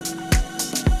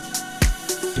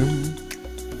You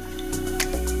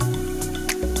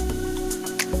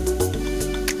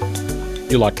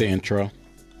like the intro? Yeah,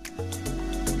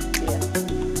 I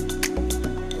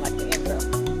like the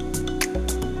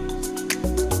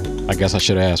I guess I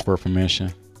should have asked for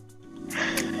permission.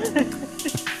 intro.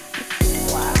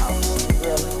 Wow,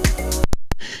 really?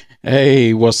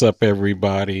 Hey, what's up,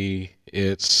 everybody?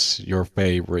 It's your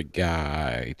favorite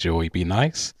guy, Joey B.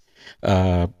 Nice,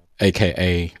 uh,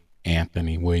 aka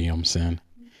Anthony Williamson,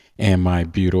 and my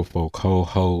beautiful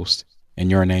co-host. And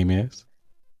your name is?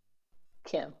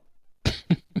 Kim,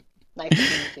 nice to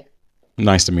meet you.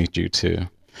 Nice to meet you too.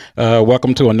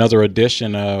 Welcome to another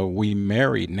edition. We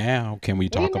married now. Can we We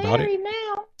talk about it? married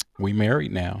now. We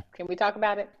married now. Can we talk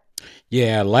about it?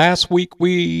 Yeah, last week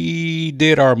we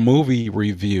did our movie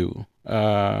review.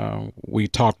 We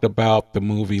talked about the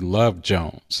movie Love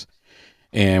Jones,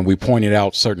 and we pointed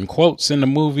out certain quotes in the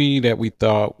movie that we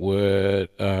thought would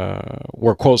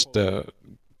were quotes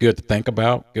good to think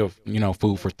about, give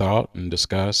food for thought and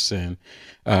discuss, and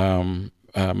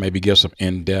maybe give some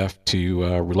in depth to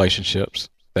relationships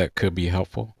that could be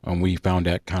helpful. And we found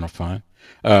that kind of fun.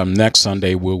 Next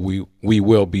Sunday we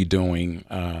will be doing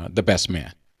the best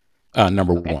man.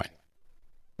 Number Okay, one,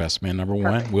 best man number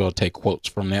one. perfect. We'll take quotes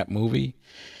from that movie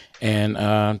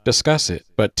and discuss it.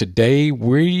 But today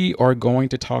we are going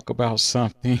to talk about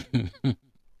something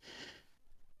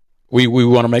we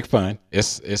want to make fun.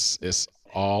 It's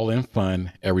all in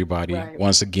fun, everybody. Right.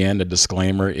 Once again, the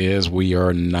disclaimer is we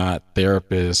are not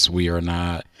therapists. We are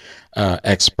not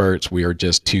experts. We are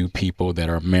just two people that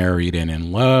are married and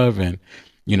in love, and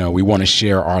we want to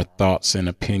share our thoughts and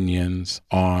opinions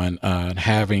on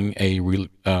having a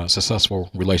successful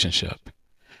relationship.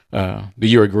 Do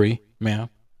you agree, ma'am?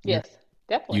 Yes, You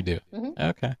definitely. do. Hmm.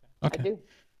 Okay. I Okay.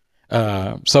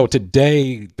 do. So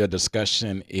today the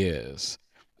discussion is: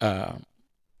 uh,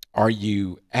 are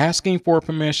you asking for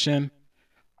permission,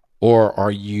 or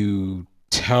are you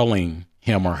telling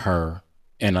him or her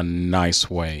in a nice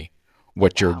way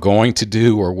what you're Wow. going to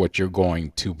do or what you're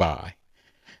going to buy?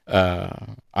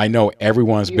 I know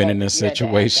everyone's been in this You had to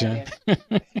add that situation. in. You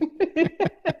had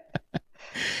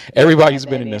to Everybody's add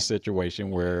been that in this in.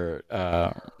 situation where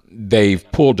they've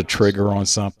pulled the trigger on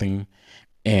something,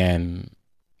 and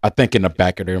I think in the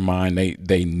back of their mind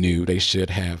they knew they should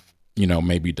have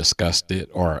maybe discussed it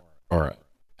or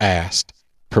asked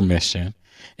permission,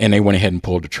 and they went ahead and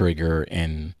pulled the trigger,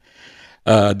 and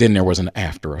then there was an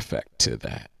after effect to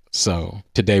that. So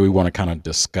today we want to kind of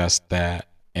discuss that,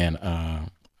 and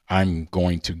I'm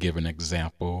going to give an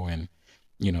example, and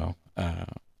you know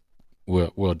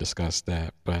we'll discuss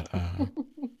that. But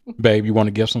babe, you want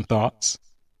to give some thoughts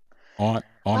on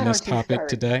Why this don't you topic start?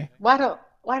 today? Why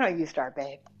don't you start,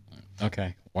 babe?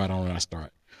 Okay, why don't I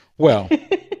start? Well,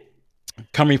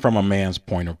 coming from a man's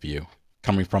point of view,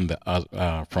 coming from the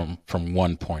from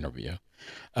one point of view,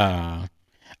 uh,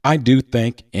 I do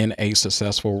think in a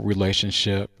successful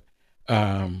relationship,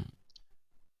 um,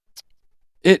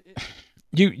 it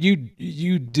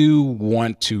you do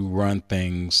want to run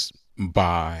things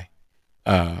by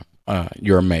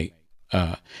your mate.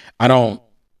 Uh, I don't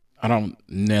I don't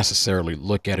necessarily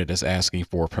look at it as asking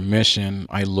for permission.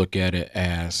 I look at it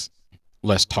as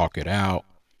let's talk it out.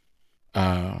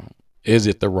 Uh, is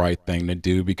it the right thing to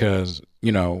do? Because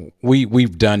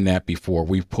we've done that before.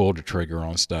 We've pulled the trigger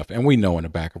on stuff, and we know in the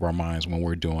back of our minds when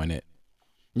we're doing it.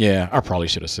 Yeah, I probably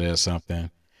should have said something,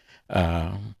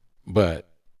 but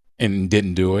and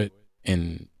didn't do it.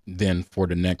 And then for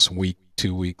the next week,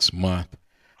 2 weeks, month,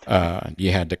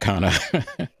 you had to kind of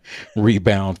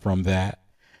rebound from that.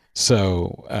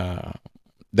 So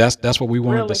that's what we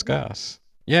want to Really? discuss.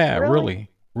 Yeah, Really? really,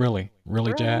 really,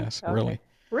 really, Really? Jazz, Okay. really.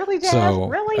 Really, Jazz? So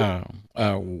Really?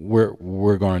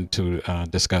 we're going to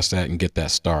discuss that and get that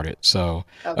started. So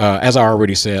Okay. as I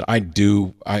already said, I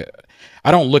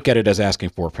don't look at it as asking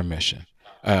for permission.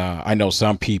 I know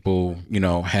some people,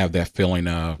 have that feeling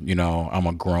of, I'm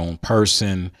a grown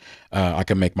person. I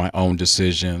can make my own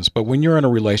decisions. But when you're in a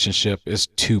relationship, it's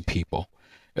two people.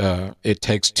 It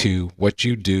takes two. What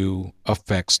you do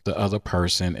affects the other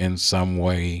person in some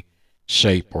way,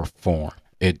 shape, or form.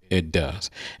 It does.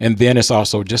 And then it's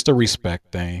also just a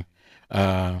respect thing.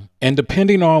 And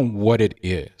depending on what it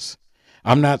is,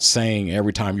 I'm not saying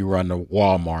every time you run to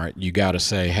Walmart, you got to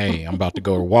say, hey, I'm about to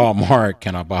go to Walmart.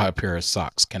 Can I buy a pair of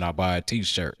socks? Can I buy a t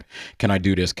shirt? Can I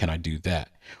do this? Can I do that?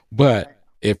 But Right.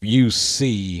 if you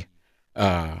see,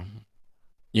 uh,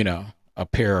 you know, a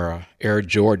pair of Air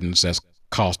Jordans that's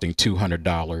costing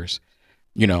 $200,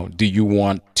 do you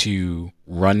want to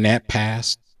run that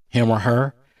past him or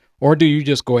her? Or do you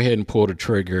just go ahead and pull the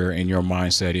trigger and your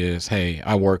mindset is, hey,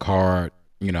 I work hard.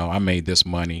 I made this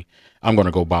money. I'm going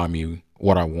to go buy me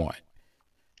what I want.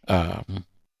 Um,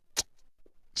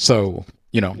 so,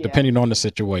 Yeah. depending on the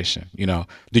situation,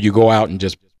 do you go out and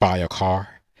just buy a car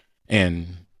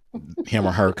and him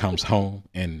or her comes home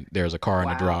and there's a car in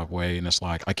the Wow. driveway and it's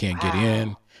like, I can't get in,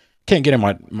 Wow. can't get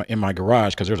in my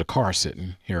garage because there's a car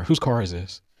sitting here. Whose car is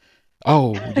this?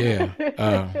 Oh yeah.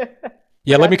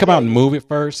 Yeah, let I me come out tell and you. move it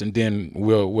first and then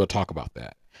we'll talk about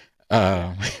that.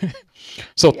 Uh,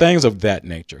 so Yeah. things of that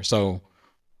nature. So,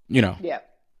 you know, Yeah.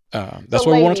 So, that's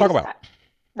what we want to talk ladies, about.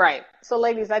 right. So,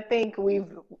 ladies, I think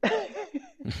we've,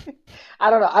 I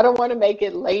don't know. I don't want to make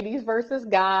it ladies versus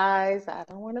guys. I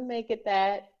don't want to make it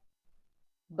that.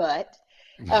 But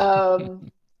um,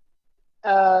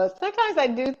 sometimes I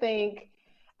do think,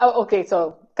 oh, okay.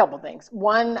 So, a couple things.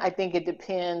 One, I think it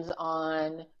depends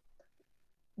on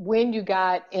when you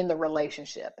got in the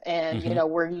relationship and, Hmm.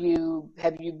 where you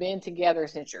been together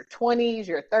since your 20s,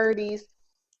 your 30s,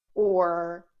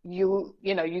 or you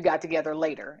got together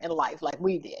later in life like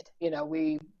we did.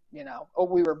 We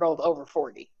were both over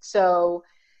 40. So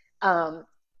um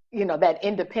that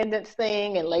independence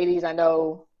thing, and ladies, I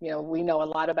know, we know a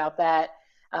lot about that.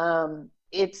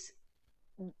 It's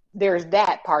There's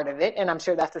that part of it, and I'm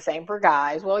sure that's the same for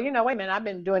guys. Well, wait a minute, I've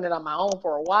been doing it on my own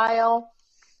for a while.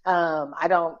 I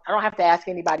don't have to ask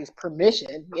anybody's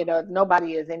permission.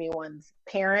 Nobody is anyone's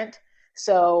parent.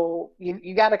 So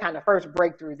you got to kind of first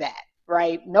break through that,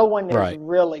 right? No one is Right.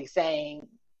 really saying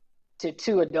to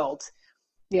two adults,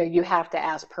 you have to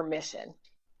ask permission.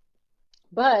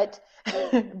 But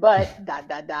but dot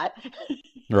dot dot.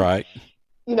 Right.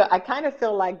 I kind of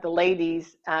feel like the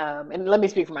ladies, and let me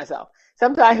speak for myself.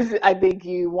 Sometimes I think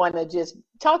you want to just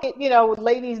talk it.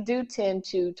 Ladies do tend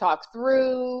to talk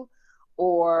through,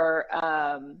 or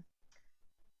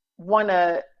want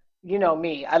to,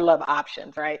 me. I love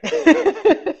options, right? You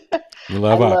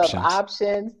I love love options.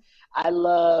 options. I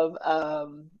love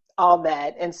all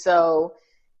that, and so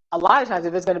a lot of times,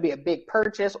 if it's going to be a big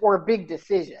purchase or a big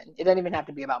decision, it doesn't even have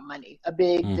to be about money. A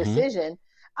big Hmm. decision,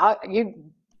 I, you,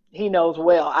 he knows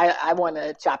well. I want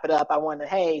to chop it up. I want to,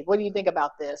 hey, what do you think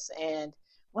about this? And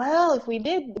well, if we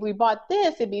bought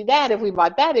this, it'd be that. If we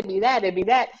bought that, it'd be that. It'd be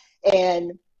that.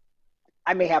 And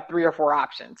I may have three or four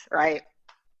options, right?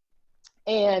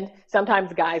 And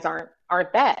sometimes guys aren't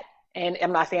that. And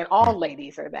I'm not saying all Right.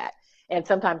 ladies are that. And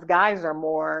sometimes guys are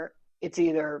more. It's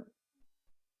either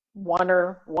one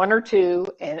or two,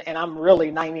 and I'm really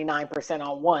 99%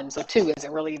 on one, so two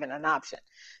isn't really even an option.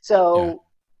 Yeah. So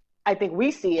I think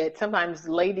we see it, sometimes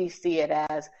ladies see it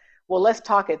as, well, let's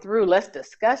talk it through, let's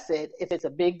discuss it if it's a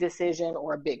big decision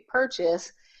or a big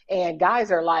purchase. And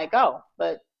guys are like, oh,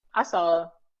 but I saw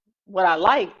what I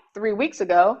liked 3 weeks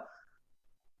ago,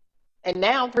 and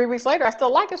now 3 weeks later I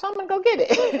still like it, so I'm gonna go get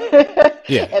it.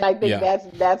 Yeah. And I think Yeah.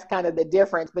 that's kind of the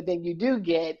difference. But then you do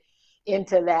get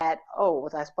into that, oh,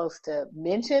 was I supposed to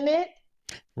mention it?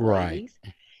 Right. Ladies,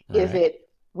 is Right. it,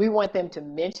 we want them to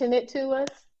mention it to us?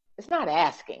 It's not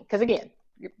asking, because again,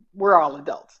 we're all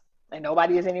adults and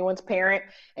nobody is anyone's parent.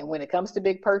 And when it comes to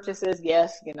big purchases,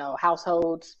 yes,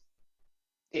 households,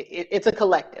 it's a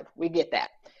collective, we get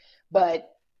that. But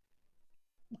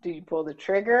do you pull the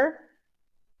trigger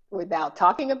without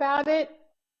talking about it?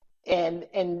 And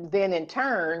then in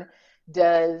turn,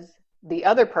 does the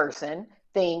other person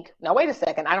think, now wait a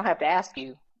second, I don't have to ask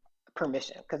you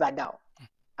permission, because I don't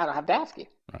have to ask you.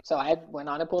 Right. So I went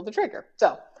on and pulled the trigger.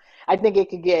 So I think it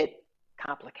could get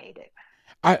complicated.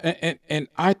 And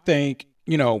I think,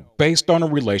 based on a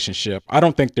relationship, I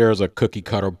don't think there's a cookie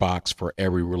cutter box for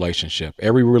every relationship.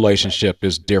 Every Right. relationship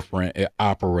is different. It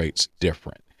operates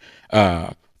different.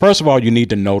 First of all, you need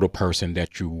to know the person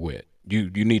that you're with. You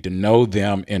need to know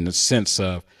them in the sense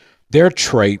of their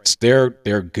traits, their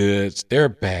goods, their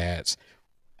bads,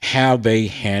 how they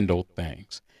handle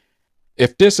things.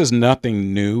 If this is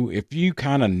nothing new, if you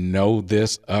kind of know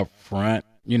this up front,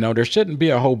 there shouldn't be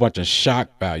a whole bunch of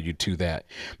shock value to that.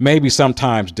 Maybe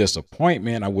sometimes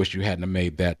disappointment. I wish you hadn't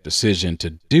made that decision to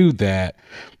do that.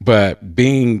 But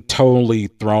being totally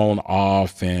thrown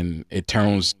off and it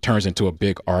turns into a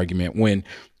big argument when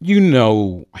you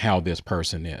know how this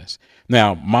person is.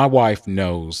 Now, my wife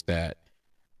knows that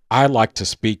I like to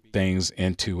speak things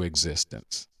into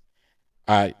existence.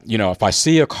 If I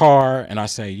see a car and I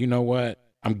say, you know what,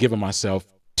 I'm giving myself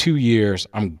 2 years,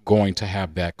 I'm going to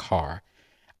have that car.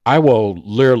 I will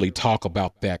literally talk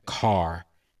about that car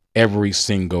every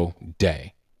single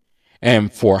day.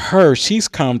 And for her, she's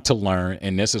come to learn,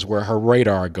 and this is where her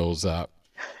radar goes up.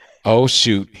 Oh,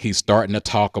 shoot, he's starting to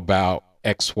talk about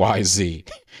XYZ.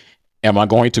 Am I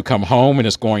going to come home and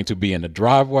it's going to be in the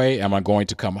driveway? Am I going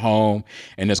to come home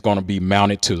and it's going to be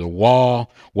mounted to the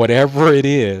wall? Whatever it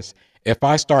is, if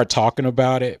I start talking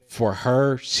about it, for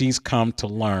her, she's come to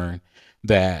learn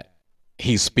that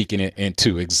he's speaking it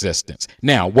into existence.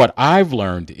 Now, what I've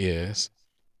learned is,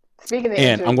 Speaking it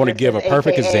and into I'm going to give existence, a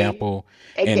perfect aka example,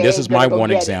 and this aka is my gonna go one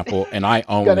get it. example, and I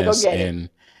own Gonna go this, get it. and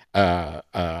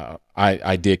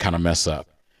I did kind of mess up.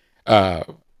 Uh,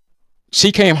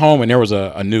 she came home and there was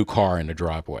a new car in the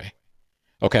driveway.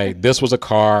 Okay, this was a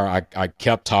car I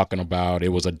kept talking about. It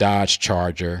was a Dodge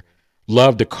Charger.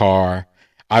 Loved the car.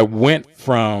 I went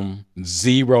from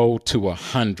 0 to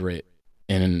 100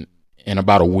 in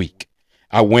about a week.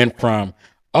 I went from,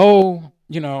 oh,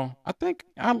 I think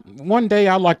one day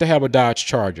I'd like to have a Dodge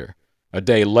Charger. A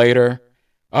day later,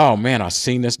 oh man, I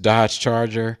seen this Dodge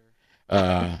Charger.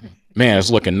 Uh, man, it's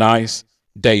looking nice.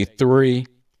 Day three,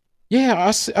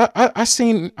 yeah,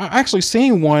 I actually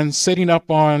seen one sitting up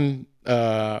on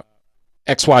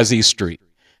XYZ Street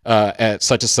at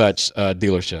such and such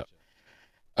dealership.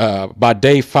 By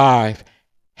day five,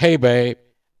 hey babe,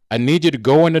 I need you to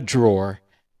go in the drawer,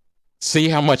 see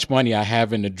how much money I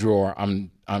have in the drawer. I'm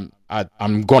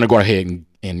going to go ahead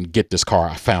and get this car.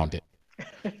 I found it.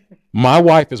 My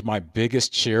wife is my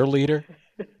biggest cheerleader,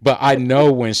 but I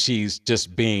know when she's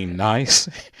just being nice.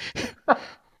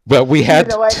 But we had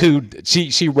to.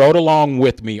 She rode along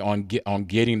with me on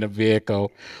getting the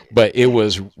vehicle, but it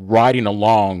was riding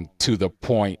along to the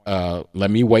point.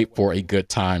 Let me wait for a good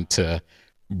time to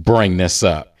bring this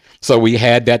up. So we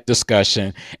had that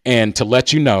discussion, and to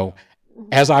let you know,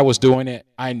 as I was doing it,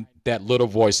 that little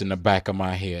voice in the back of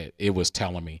my head, it was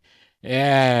telling me,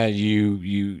 yeah,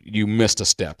 you missed a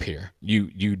step here.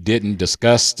 You didn't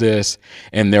discuss this,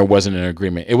 and there wasn't an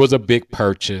agreement. It was a big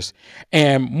purchase,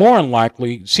 and more than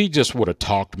likely, she just would have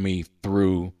talked me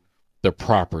through the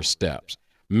proper steps.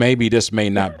 Maybe this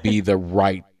may not be the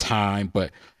right time,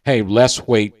 but hey, let's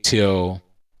wait till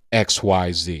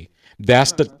XYZ.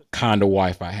 That's the kind of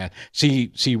wife I had.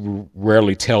 She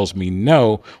rarely tells me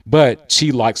no, but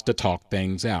she likes to talk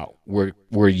things out.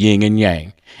 We're yin and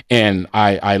yang, and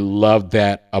I love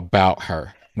that about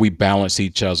her. We balance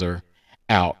each other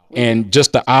out. And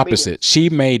just the opposite, she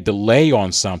may delay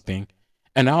on something,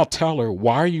 and I'll tell her,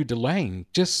 "Why are you delaying?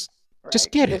 Just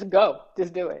get it. Just go.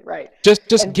 Just do it. Right. Just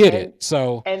get it."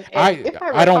 So and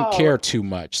I don't care too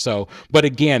much. So, but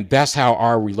again, that's how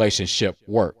our relationship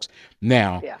works.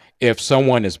 Now, if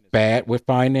someone is bad with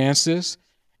finances,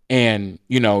 and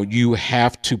you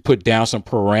have to put down some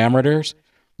parameters,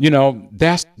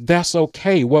 that's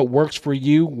okay. What works for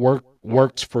you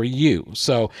works for you.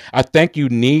 So I think you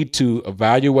need to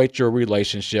evaluate your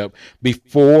relationship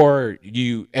before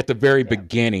you, at the very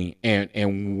beginning,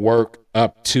 and work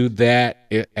up to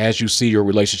that. As you see your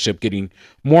relationship getting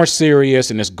more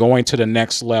serious and it's going to the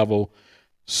next level,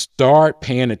 start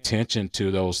paying attention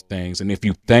to those things. And if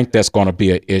you think that's going to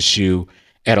be an issue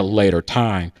at a later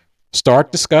time,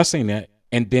 start discussing it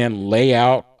and then lay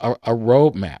out a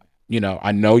roadmap.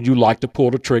 I know you like to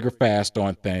pull the trigger fast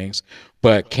on things,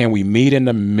 but can we meet in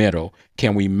the middle?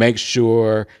 Can we make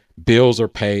sure bills are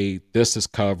paid? This is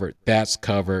covered. That's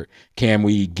covered. Can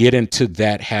we get into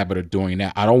that habit of doing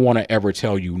that? I don't want to ever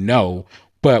tell you no,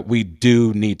 but we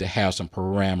do need to have some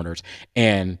parameters.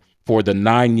 And for the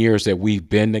 9 years that we've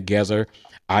been together,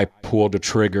 I pulled the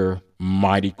trigger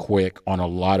mighty quick on a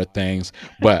lot of things,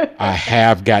 but I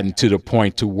have gotten to the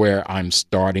point to where I'm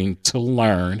starting to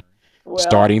learn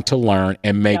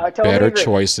and make better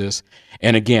choices.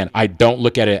 And again, I don't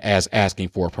look at it as asking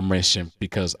for permission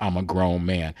because I'm a grown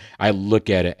man. I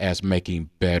look at it as making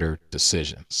better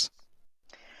decisions.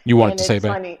 You wanted to say that?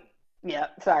 Funny. Yeah,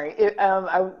 sorry.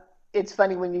 It's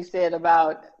funny when you said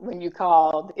about when you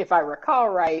called, if I recall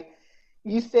right,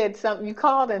 you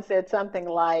called and said something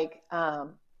like,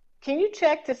 can you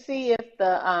check to see if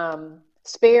the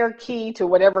spare key to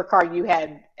whatever car you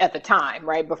had at the time,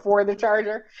 right, before the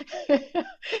Charger?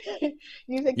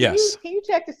 You said, yes. Can you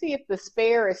check to see if the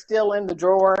spare is still in the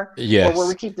drawer? Yes. Or where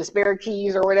we keep the spare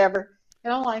keys or whatever?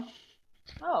 And I'm like,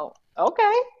 oh,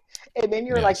 okay. And then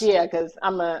you're like, yeah, because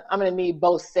I'm gonna need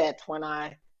both sets when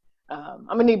I'm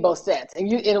gonna need both sets.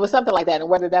 And it was something like that. And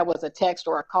whether that was a text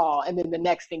or a call, and then the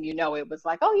next thing you know, it was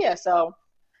like, oh yeah, so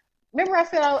remember I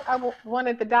said I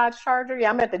wanted the Dodge Charger? Yeah,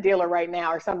 I'm at the dealer right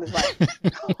now, or something's like,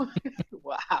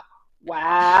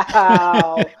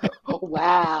 wow,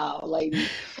 lady.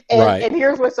 And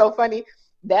here's what's so funny.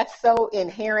 That's so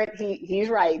inherent. He's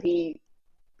right.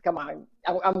 Come on.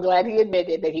 I'm glad he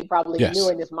admitted that he probably knew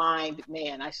in his mind,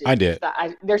 man, I did.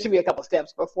 There should be a couple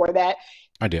steps before that.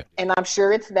 I did. And I'm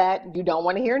sure it's that you don't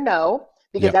want to hear no,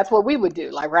 because that's what we would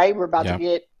do. Like, right, we're about to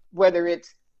get, whether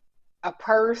it's a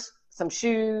purse, some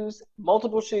shoes,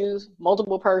 multiple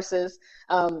purses.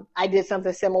 I did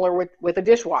something similar with a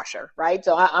dishwasher, right?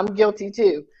 So I'm guilty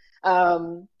too.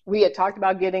 We had talked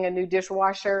about getting a new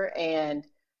dishwasher, and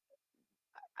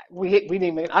we didn't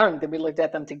even, I don't think we looked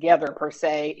at them together per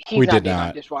se. He's We not did big on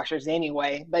not. dishwashers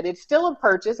anyway, but it's still a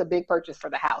purchase, a big purchase for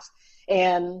the house.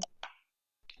 And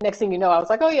next thing you know, I was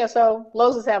like, oh yeah, so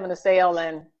Lowe's is having a sale,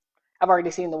 and I've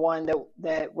already seen the one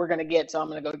that we're gonna get, so I'm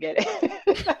gonna go get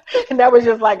it. And that was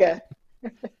just like a, oh,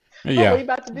 what are Yeah. you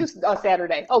about to do on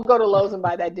Saturday? Oh, go to Lowe's and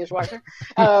buy that dishwasher.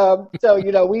 So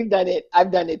we've done it.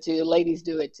 I've done it too. Ladies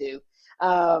do it too.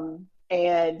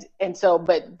 And so,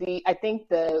 but I think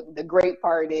the great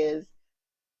part is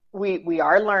we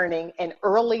are learning, and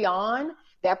early on,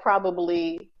 that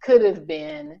probably could have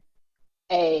been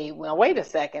a, well, wait a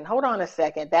second, hold on a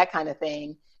second, that kind of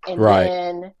thing. And Right.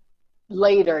 then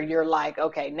later you're like,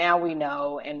 okay, now we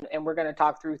know, and we're going to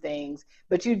talk through things.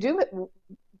 But you do it,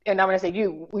 and I'm going to say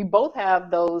we both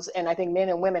have those, and I think men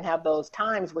and women have those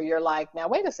times where you're like, now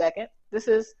wait a second, this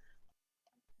is,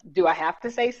 do I have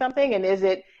to say something? And is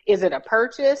it a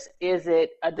purchase? Is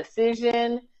it a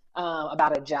decision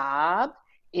about a job?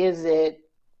 Is it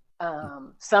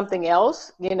something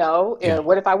else? Yeah.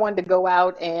 What if I wanted to go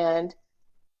out and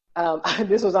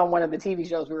this was on one of the TV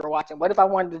shows we were watching. What if I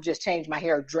wanted to just change my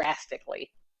hair drastically?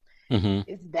 Hmm.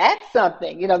 Is that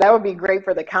something? That would be great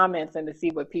for the comments and to see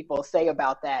what people say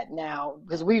about that now,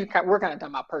 because we're kind of talking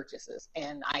about purchases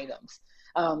and items.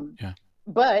 Um, Yeah.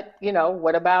 but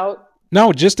what about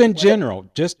No, just in what?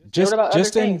 general, just What just about other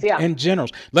just things? in Yeah, in general.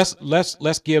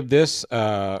 Let's give this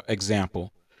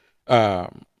example.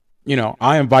 Um,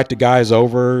 I invite the guys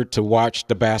over to watch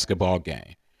the basketball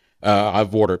game.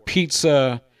 I've ordered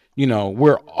pizza.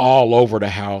 We're all over the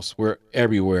house. We're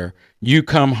everywhere. You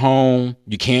come home,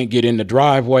 you can't get in the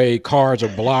driveway. Cars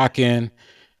are blocking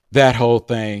that whole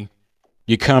thing.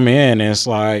 You come in and it's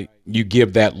like you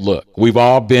give that look. We've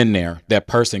all been there. That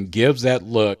person gives that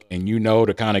look, and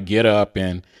to kind of get up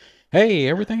and, hey,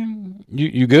 everything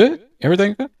you good?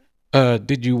 Everything good?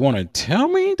 Did you want to tell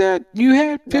me that you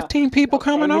had no, 15 people no.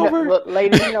 coming And over? look,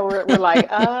 ladies, we're like,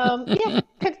 yeah.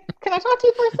 Can I talk to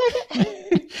you for a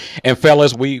second? And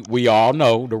fellas, we all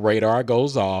know the radar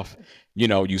goes off.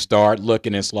 You start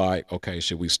looking, it's like, okay,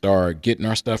 should we start getting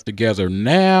our stuff together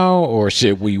now or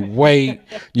should we wait?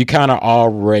 You kind of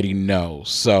already know.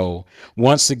 So,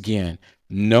 once again,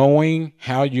 knowing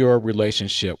how your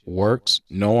relationship works,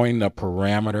 knowing the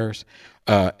parameters,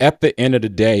 at the end of the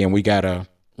day, and we got to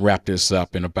wrap this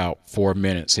up in about 4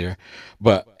 minutes here,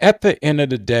 but at the end of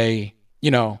the day,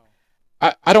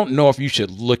 I don't know if you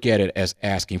should look at it as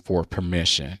asking for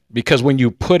permission, because when you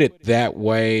put it that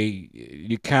way,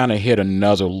 you kind of hit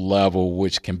another level,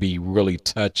 which can be really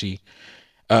touchy.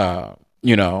 I'm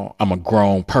a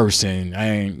grown person. I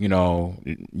ain't,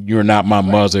 you're not my Right,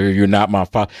 mother. You're not my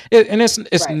father. And right.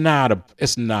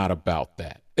 it's not about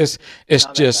that. It's No,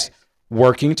 that's just right.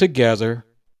 working together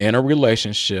in a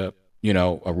relationship.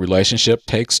 A relationship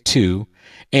takes two,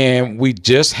 Right. and we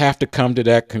just have to come to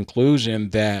that conclusion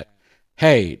that,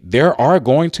 hey, there are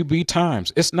going to be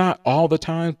times. It's not all the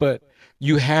time, but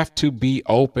you have to be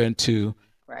open to,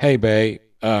 Right. hey, babe,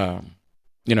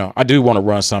 I do want to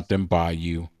run something by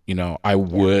you. I Yeah.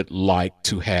 would like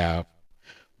to have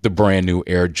the brand new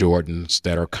Air Jordans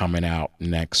that are coming out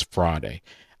next Friday.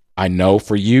 I know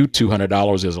for you,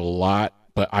 $200 is a lot,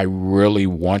 but I really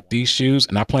want these shoes,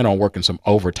 and I plan on working some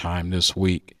overtime this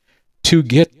week to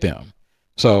get them.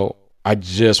 So I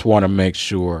just want to make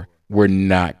sure we're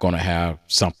not going to have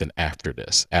something after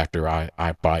this, after I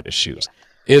buy the Yeah. shoes.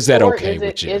 Is that Or okay is it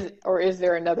with you? is or is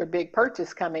there another big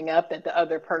purchase coming up that the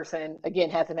other person again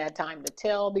hasn't had time to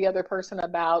tell the other person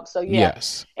about? So yeah.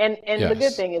 Yes. And the good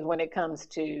Yes. thing is when it comes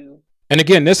to And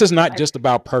again, this is not I, just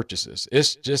about purchases.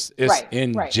 It's right,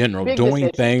 in right. general, Big doing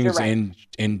decisions. You're things right.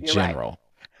 in You're right. general.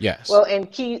 Yes. Well,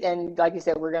 and key, and like you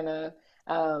said,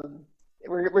 um,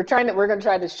 we're gonna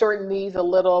try to shorten these a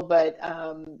little, but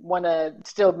want to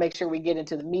still make sure we get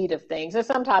into the meat of things. And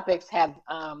some topics have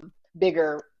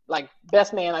bigger, like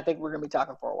best man. I think we're gonna be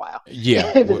talking for a while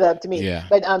Yeah. if it's up to me. Yeah.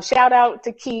 But shout out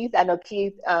to Keith. I know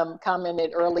Keith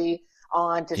commented early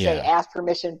on to say Yeah. ask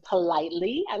permission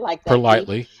politely. I like that, Keith.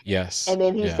 Politely. Yes. And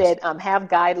then he Yes. said, have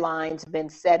guidelines been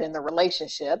set in the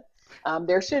relationship?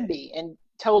 There should be, and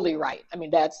totally right. I mean,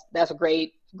 that's a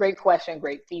great question,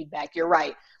 great feedback. You're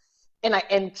right.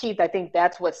 And Keith, I think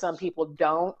that's what some people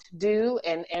don't do,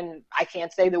 and I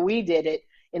can't say that we did it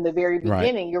in the very Right.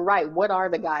 beginning. You're right. What are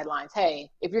the guidelines? Hey,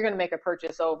 if you're going to make a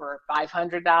purchase over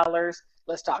 $500,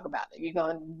 let's talk about it. You're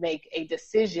going to make a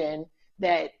decision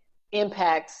that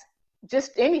impacts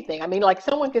just anything. I mean, like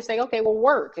someone could say, okay, well,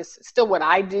 work. It's still what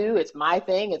I do. It's my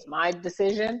thing. It's my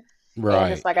decision. And it's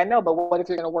Right. like, I know, but what if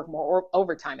you're going to work more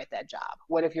overtime at that job?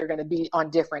 What if you're going to be on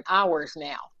different hours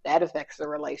now? That affects the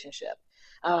relationship.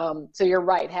 So you're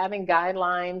right. Having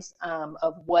guidelines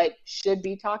of what should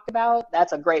be talked about,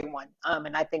 that's a great one.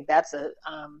 And I think that's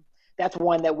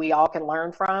one that we all can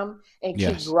learn from and keep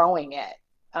Yes. growing at.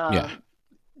 Yeah.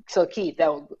 So Keith,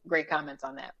 that was great comments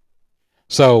on that.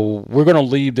 So we're going to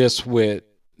leave this with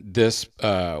this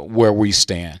where we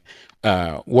stand.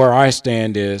 Where I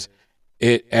stand is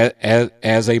it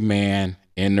as a man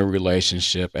in the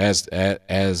relationship as a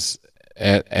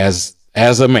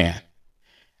man.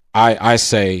 I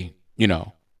say,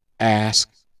 ask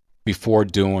before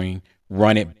doing,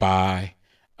 run it by.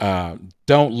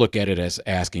 Don't look at it as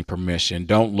asking permission.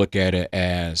 Don't look at it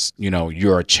as,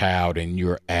 you're a child and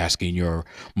you're asking your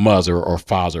mother or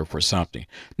father for something.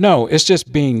 No, it's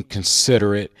just being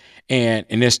considerate, and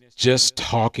it's just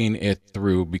talking it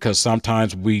through, because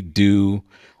sometimes we do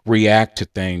react to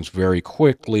things very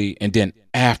quickly, and then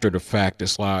after the fact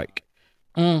it's like,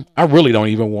 I really don't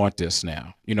even want this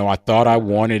now. I thought I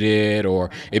wanted it, or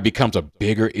it Mm-hmm. becomes a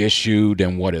bigger issue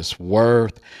than what it's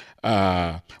worth.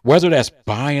 Whether that's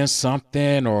buying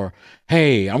something, or,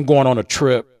 hey, I'm going on a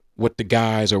trip with the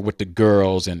guys or with the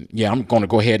girls, and yeah, I'm going to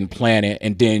go ahead and plan it.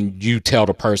 And then you tell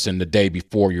the person the day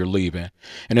before you're leaving,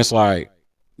 and it's like,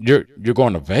 you're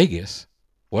going to Vegas.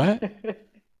 What?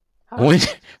 Huh. When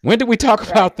when did we talk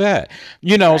Right. about that?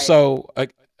 Right. So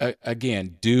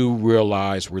again, do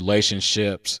realize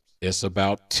relationships. It's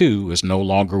about two. It's no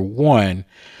longer one,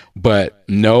 but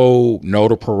know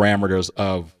the parameters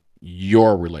of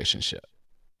your relationship,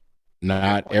 Great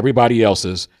not point. everybody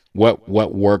else's. What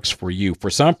works for you? For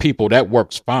some people, that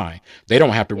works fine. They don't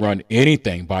have to Yeah. run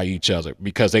anything by each other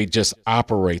because they just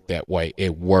operate that way.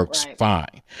 It works Right.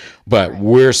 fine. But Right.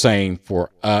 we're saying for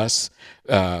us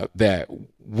that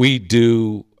we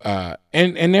do,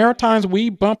 and there are times we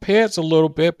bump heads a little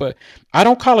bit, but I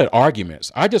don't call it arguments.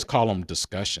 I just call them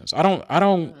discussions. I don't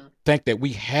Mm-hmm. think that we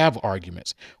have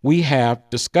arguments. We have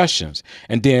discussions,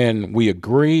 and then we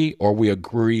agree or we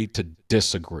agree to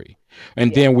disagree,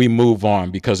 and Yeah. then we move on,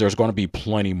 because there's going to be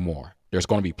plenty more. There's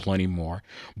going to be plenty more.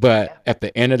 Yeah. But at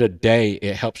the end of the day,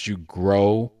 it helps you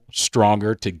grow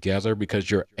stronger together, because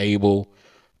you're able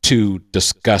to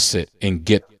discuss it and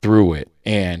get through it.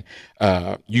 And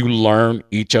you learn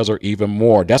each other even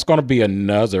more. That's going to be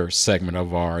another segment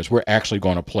of ours. We're actually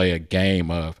going to play a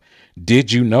game of,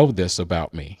 did you know this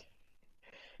about me?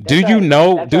 Do That's you right.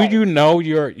 know That's do right. you know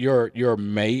your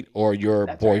mate or your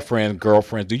That's right. boyfriend,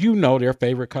 girlfriend? Do you know their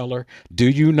favorite color? Do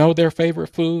you know their favorite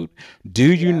food?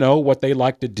 Do you Yeah. know what they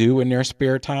like to do in their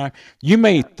spare time? You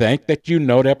may Yeah. think that you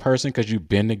know that person because you've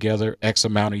been together X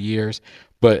amount of years,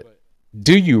 but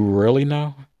do you really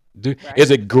know? Right.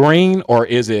 Is it green or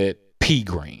is it pea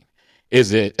green?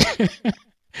 Is it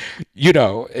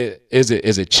is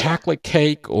it chocolate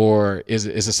cake, or is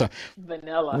it some,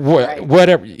 Vanilla. Right.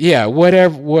 whatever, yeah,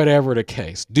 whatever the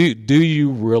case, do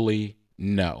you really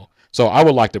know? So I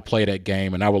would like to play that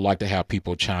game, and I would like to have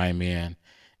people chime in,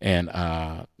 and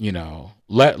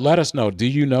let us know, do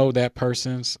you know that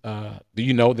person's do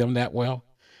you know them that well?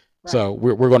 Right. So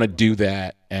we're going to do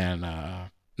that, and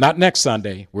not next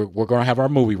Sunday. We're going to have our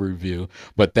movie review,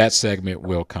 but that segment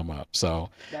will come up. So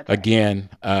That's right. again,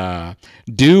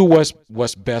 do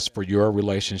what's best for your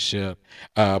relationship,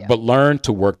 Yeah. but learn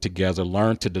to work together,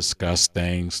 learn to discuss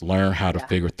things, learn how to Yeah.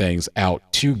 figure things out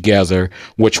together,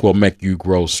 which will make you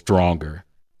grow stronger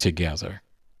together.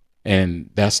 And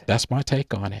that's my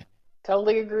take on it.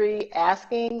 Totally agree.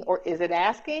 Asking, or is it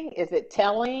asking? Is it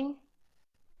telling?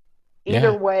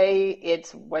 Either Yeah, way,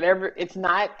 it's whatever. It's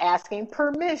not asking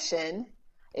permission.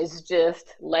 It's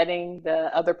just letting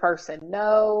the other person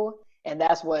know. And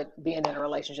that's what being in a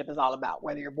relationship is all about.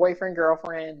 Whether you're boyfriend,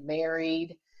 girlfriend,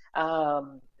 married,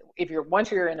 um, if you're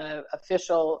once you're in an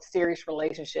official, serious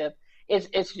relationship,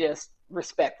 it's just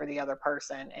respect for the other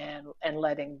person and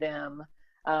letting them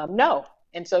know.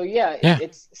 And so, yeah, yeah.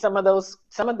 it's some of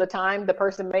the time the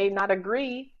person may not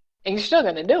agree, and you're still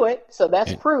going to do it. So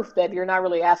that's And- proof that you're not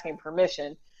really asking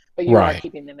permission, but you are right,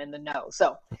 keeping them in the know.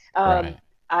 So um, right.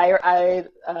 I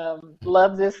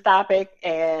love this topic,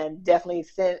 and definitely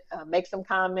make some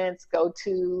comments. Go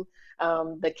to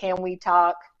the Can We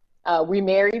Talk? We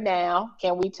Married Now.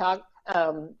 Can We Talk?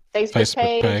 Facebook Facebook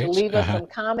page. page. Leave us some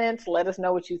comments. Let us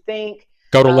know what you think.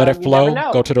 Go to Let It You never Flow.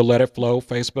 Go know. to the Let It Flow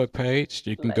Facebook page.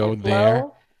 You can Let go it there,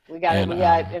 flow. and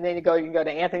And then you can go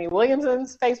to Anthony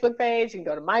Williamson's Facebook page. You can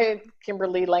go to my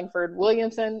Kimberly Langford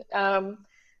Williamson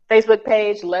Facebook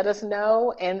page. Let us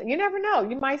know. And you never know.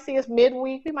 You might see us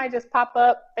midweek. We might just pop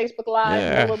up Facebook Live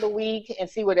Yeah. middle of the week and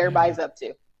see what Yeah. everybody's up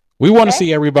to. We want to Okay?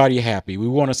 see everybody happy. We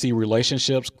want to see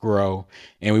relationships grow,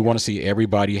 and we want to see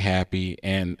everybody happy.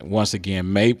 And once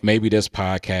again, maybe this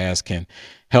podcast can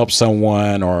help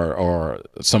someone or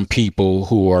some people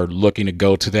who are looking to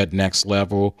go to that next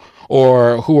level,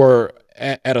 or who are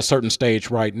at a certain stage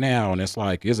right now. And it's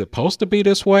like, is it supposed to be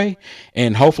this way?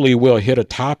 And hopefully, we'll hit a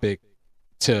topic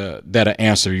to that'll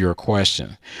answer your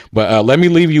question. But let me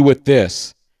leave you with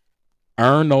this: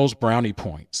 earn those brownie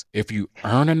points. If you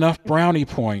earn enough brownie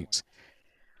points,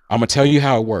 I'm going to tell you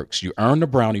how it works. You earn the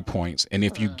brownie points, and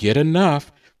if you get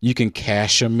enough, you can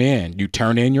cash them in. You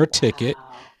turn in your ticket. Wow.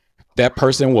 That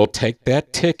person will take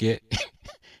that ticket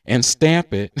and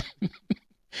stamp it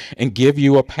and give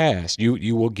you a pass.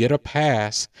 You will get a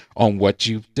pass on what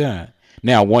you've done.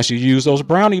 Now, once you use those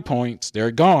brownie points, they're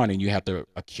gone and you have to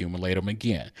accumulate them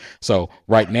again. So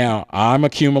right now, I'm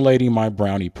accumulating my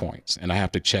brownie points and I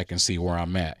have to check and see where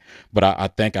I'm at. But I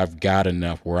think I've got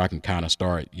enough where I can kind of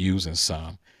start using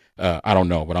some. I don't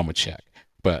know, but I'm going to check.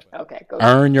 But Okay,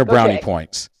 earn your go brownie check.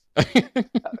 points.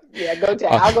 Yeah, go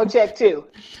check. I'll go check too.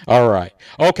 All right.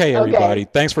 Okay, everybody.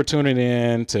 Okay. Thanks for tuning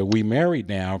in to We Married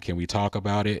Now. Can we talk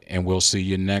about it? And we'll see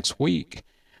you next week. See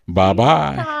you next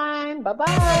Bye-bye. time. Bye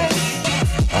bye.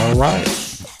 All right.